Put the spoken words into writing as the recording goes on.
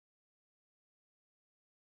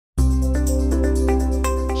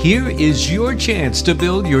Here is your chance to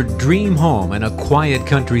build your dream home in a quiet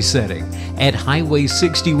country setting at Highway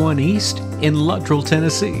 61 East in Luttrell,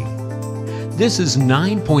 Tennessee. This is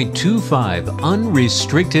 9.25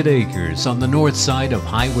 unrestricted acres on the north side of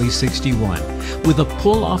Highway 61 with a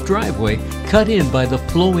pull-off driveway cut in by the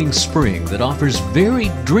flowing spring that offers very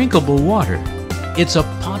drinkable water. It's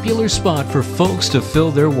a popular spot for folks to fill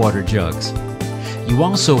their water jugs. You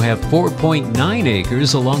also have 4.9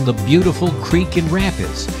 acres along the beautiful creek and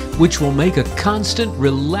rapids, which will make a constant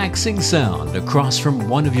relaxing sound across from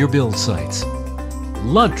one of your build sites.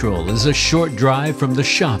 Luttrell is a short drive from the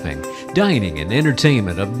shopping, dining, and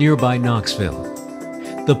entertainment of nearby Knoxville.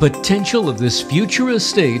 The potential of this future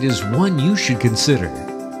estate is one you should consider.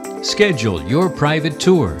 Schedule your private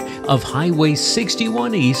tour of Highway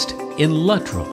 61 East in Luttrell.